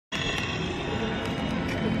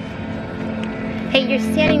Hey, you're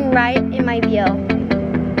standing right in my view.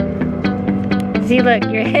 See, look,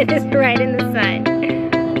 your head is right in the sun.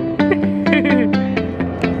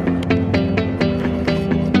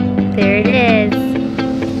 There it is.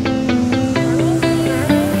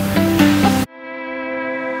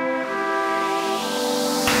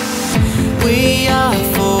 We are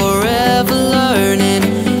forever learning,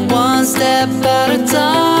 one step at a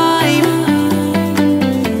time.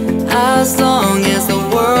 As long as the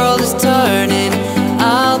world is turning,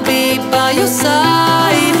 I'll be by your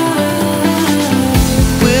side.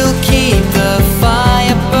 We'll keep the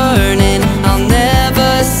fire burning, I'll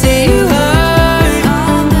never see you hurt.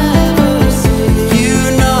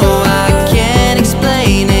 You know I can't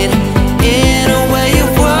explain it in a way of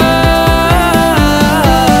words.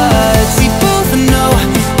 We both know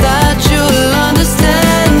that you'll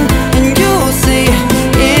understand, and you'll see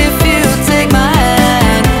if you take my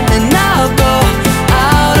hand, and I'll go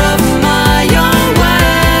out of my own way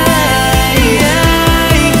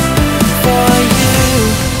for you.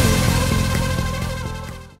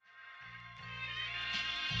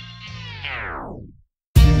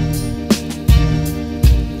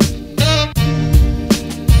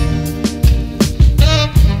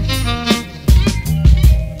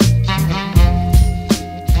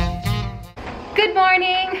 Good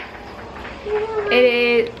morning. It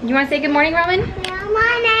is, you want to say good morning, Roman? Good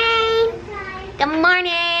morning. Good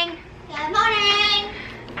morning. Good morning.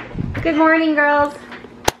 Good morning, girls.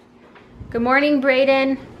 Good morning,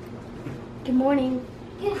 Brayden. Good morning.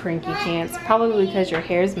 Cranky pants, probably because your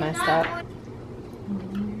hair's messed up.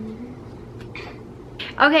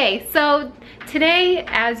 Okay, so today,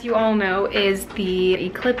 as you all know, is the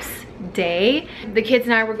Eclipse day. The kids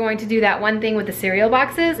and I were going to do that one thing with the cereal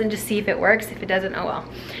boxes and just see if it works. If it doesn't, oh well.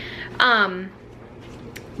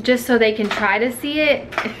 Just so they can try to see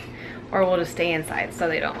it, or we'll just stay inside so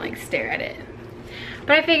they don't like stare at it.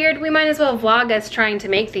 But I figured we might as well vlog us trying to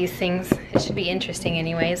make these things. It should be interesting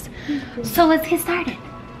anyways. So let's get started.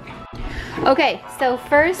 Okay, so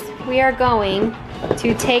first we are going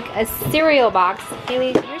to take a cereal box.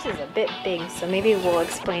 Haley, yours is a bit big, so maybe we'll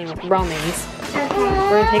explain with Roman's.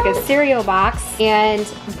 We're gonna take a cereal box and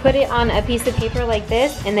put it on a piece of paper like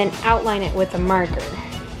this and then outline it with a marker.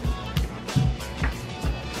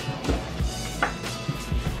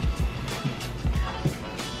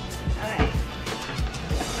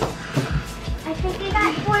 I think we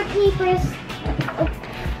got 4 papers.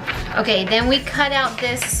 Okay, then we cut out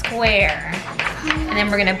this square and then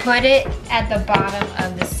we're gonna put it at the bottom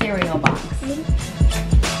of the cereal box.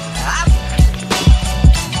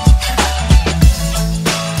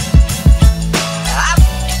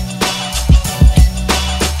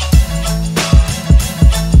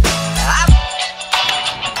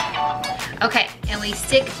 Okay, and we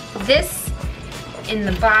stick this in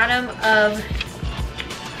the bottom of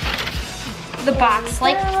the box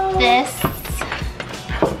like this.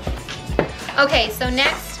 Okay, so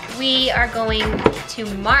next we are going to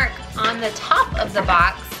mark on the top of the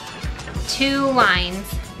box 2 lines.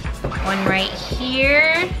 One right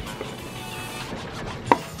here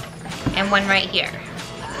and one right here.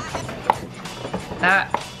 Not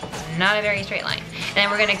a very straight line. And then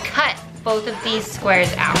we're gonna cut both of these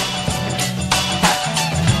squares out.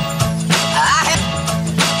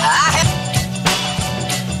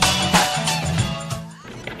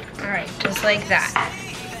 Alright, just like that.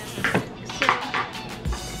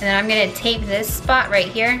 And then I'm gonna tape this spot right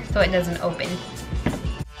here so it doesn't open.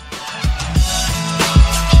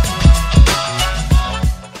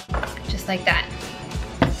 Just like that.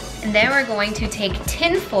 And then we're going to take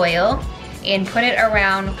tin foil and put it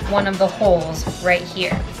around one of the holes right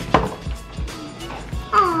here.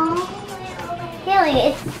 Aww.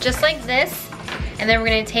 Haley, it's Just like this. And then we're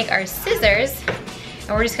gonna take our scissors and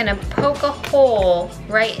we're just gonna poke a hole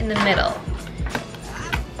right in the middle.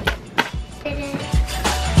 Okay, and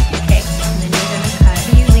then you're gonna cut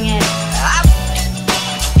using it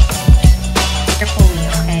carefully,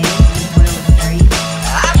 okay? The foil is very,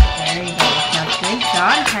 there you go. Now good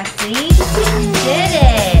job, Presley. You did it.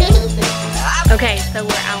 Okay, so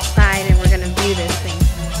we're outside and we're gonna view this thing.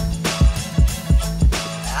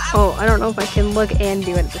 Oh, I don't know if I can look and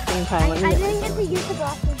do it at the same time. Let me I get didn't my get to use the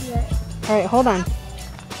glasses yet. All right, hold on.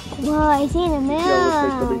 Whoa, I see the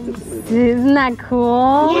moon. Isn't that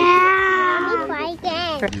cool? Yeah. Like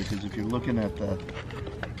it. Because if you're looking at the,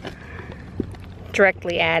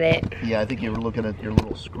 Directly at it. yeah, I think you were looking at your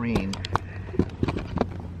little screen.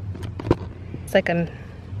 It's like a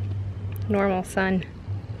normal sun.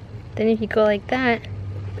 Then if you go like that,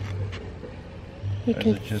 you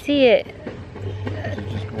can see it. Is it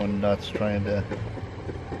just going nuts trying to...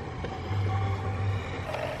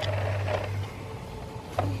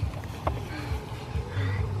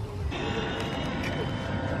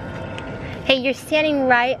 Hey, you're standing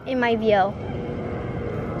right in my view.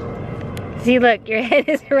 See, look, your head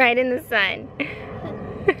is right in the sun.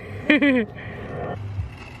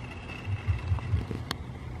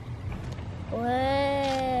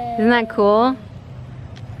 Whoa. Isn't that cool?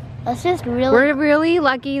 That's just really. We're really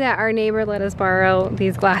lucky that our neighbor let us borrow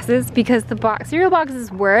these glasses because the cereal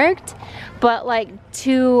boxes worked, but like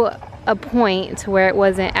to a point to where it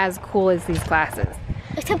wasn't as cool as these glasses.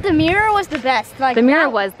 Except the mirror was the best. Like The mirror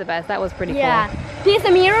was the best. That was pretty yeah. cool. Because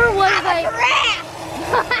the mirror was like.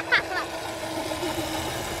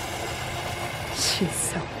 She's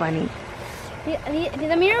so funny.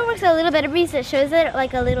 The mirror works a little better because it shows it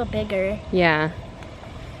like a little bigger. Yeah.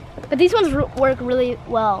 But these ones work really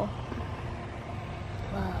well.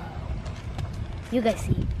 Wow. You guys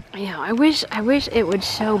see. Yeah, I wish it would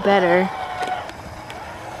show better.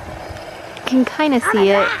 You can kind of see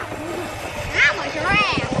it. I'm a giraffe.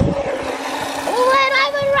 When I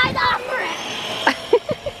would ride off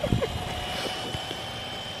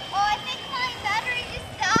Oh, I think my battery just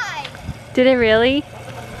died. Did it really?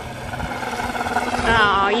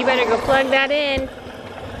 Oh, you better go plug that in.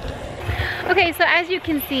 Okay, so as you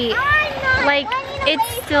can see, like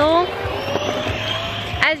it's still,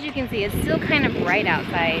 as you can see, it's still kind of bright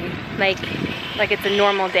outside, like it's a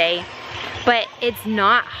normal day, but it's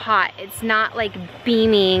not hot. It's not like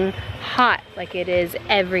beaming hot like it is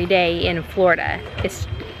every day in Florida.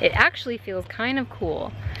 It actually feels kind of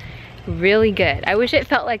cool, really good. I wish it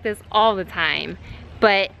felt like this all the time,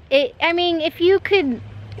 but I mean, if you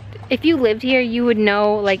lived here, you would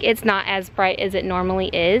know like it's not as bright as it normally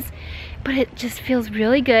is, but it just feels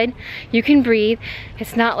really good. You can breathe.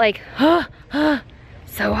 It's not like,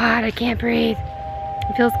 so hot, I can't breathe.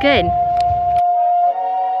 It feels good.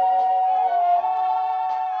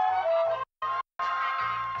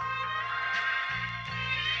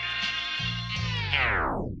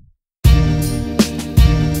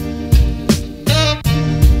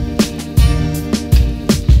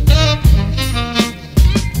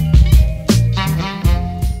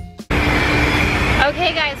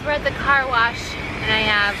 Okay guys, we're at the car wash and I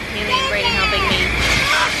have Haley and Brayden helping me.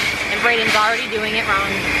 And Brayden's already doing it wrong.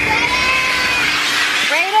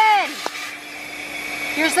 Brayden!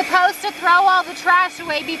 You're supposed to throw all the trash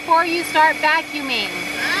away before you start vacuuming.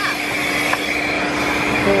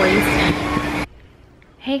 Boys.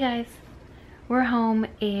 Hey guys, we're home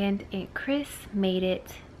and Chris made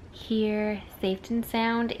it here safe and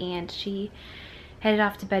sound, and she headed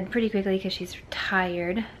off to bed pretty quickly because she's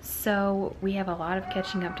tired. So we have a lot of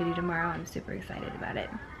catching up to do tomorrow. I'm super excited about it.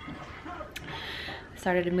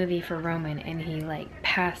 Started a movie for Roman and he like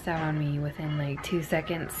passed out on me within like 2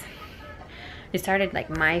 seconds. We started like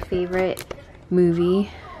my favorite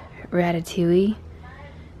movie, Ratatouille.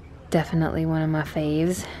 Definitely one of my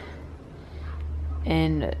faves.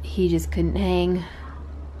 And he just couldn't hang.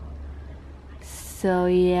 So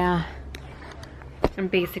yeah. I'm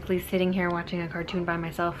basically sitting here watching a cartoon by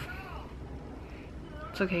myself.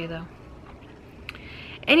 It's okay though.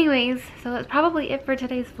 Anyways, so that's probably it for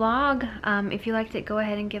today's vlog. If you liked it, go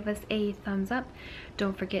ahead and give us a thumbs up.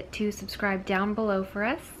 Don't forget to subscribe down below for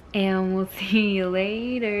us. And we'll see you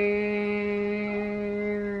later.